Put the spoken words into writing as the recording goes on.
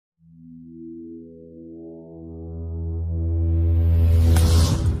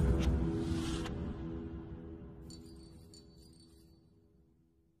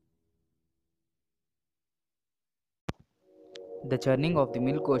The Churning of the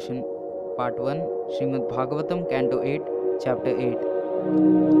Milk Ocean, Part 1, Srimad Bhagavatam, Canto 8, Chapter 8.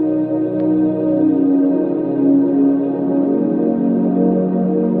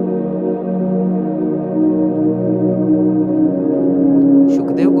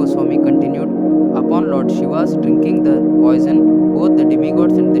 Shukdev Goswami continued, upon Lord Shiva's drinking the poison, both the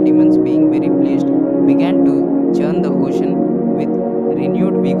demigods and the demons, being very pleased, began to churn the ocean with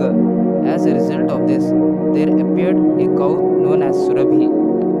renewed vigor. As a result of this, there appeared a cow known as Surabhi.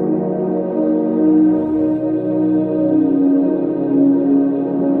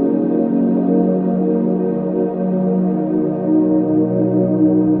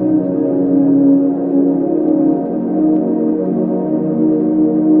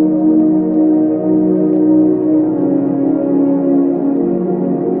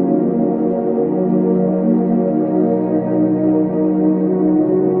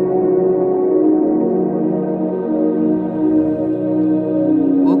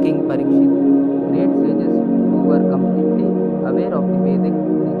 Great sages who were completely aware of the Vedic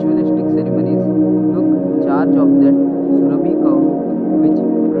ritualistic ceremonies took charge of that Surabhi cow, which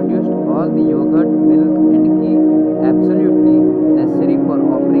produced all the yogurt, milk and ghee absolutely necessary for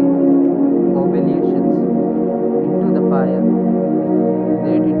offering oblations into the fire.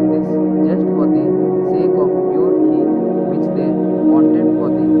 They did this just for the sake of pure ghee, which they wanted for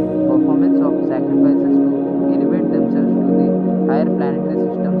the performance of sacrifices to elevate themselves to the higher planetary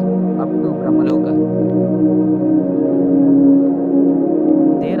systems up to Brahmaloka.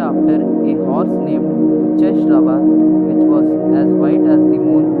 Thereafter, a horse named Uchashrava, which was as white as the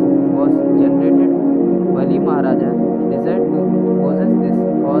moon, was generated. Bali Maharaja desired to possess this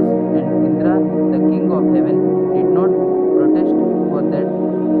horse, and Indra, the king of heaven, did not protest, for that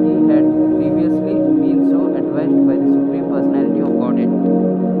he had previously been so advised by the Supreme Personality of Godhead.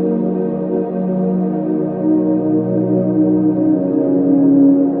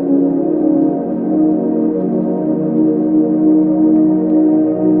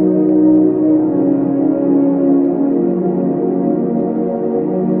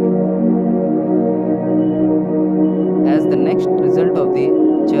 As the next result of the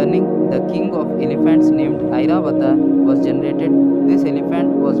churning, the king of elephants named Airavata was generated. This elephant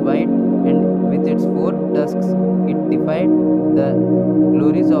was white, and with its 4 tusks it defied the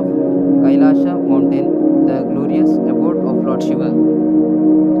glories of Kailasha mountain, the glorious abode of Lord Shiva.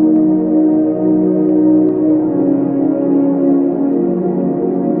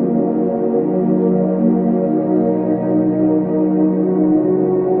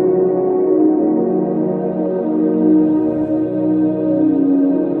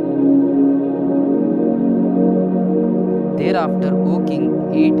 Thereafter, O king,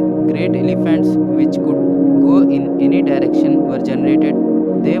 8 great elephants which could go in any direction were generated.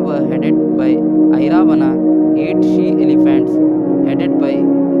 They were headed by Airavana. 8 she-elephants headed by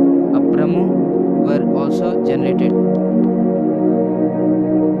Abramu were also generated.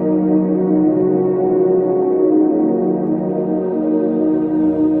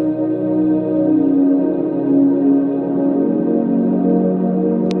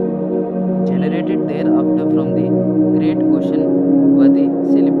 Generated thereafter from the great ocean were the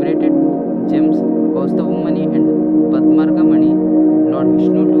celebrated gems Kaustavamani and Padmargamani. Lord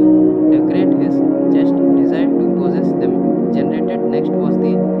Visñu, to decorate his chest, desired to possess them. Generated next was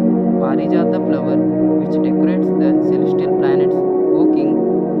the Parijata flower, which decorates the celestial planets. O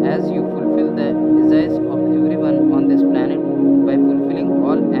king, as you fulfill the desires of everyone on this planet by fulfilling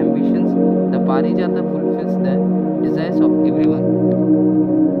all ambitions, the Parijata fulfills the desires of everyone.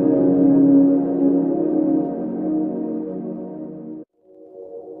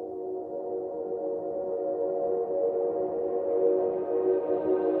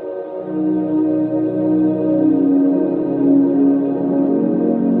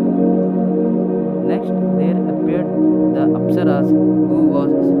 Next, there appeared the Apsaras, who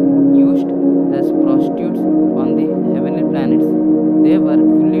was used as prostitutes on the heavenly planets. They were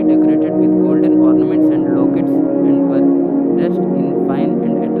fully decorated with golden ornaments and lockets, and were dressed in fine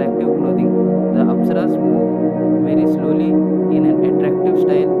and attractive clothing. The Apsaras move very slowly in an attractive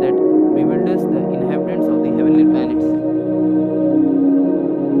style that bewilders the inhabitants of the heavenly planets.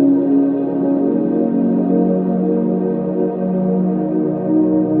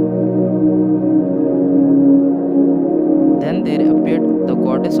 Then there appeared the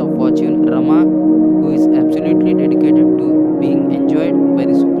goddess of fortune, Rama, who is absolutely dedicated to being enjoyed by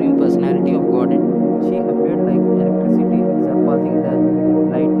the Supreme Personality of Godhead. She appeared like electricity, surpassing the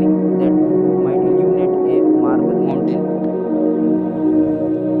lightning that might illuminate a marble mountain.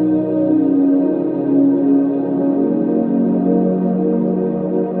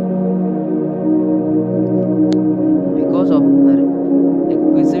 Because of her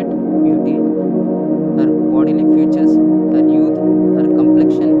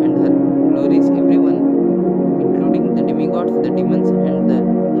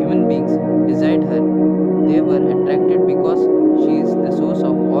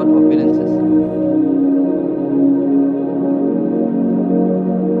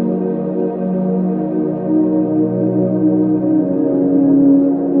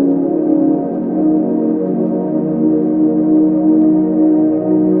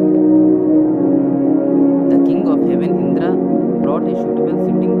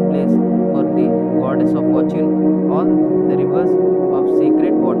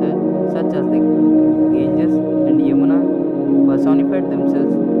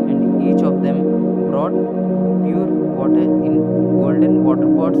brought pure water in golden water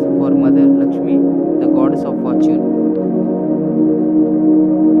pots for Mother Lakshmi, the goddess of fortune.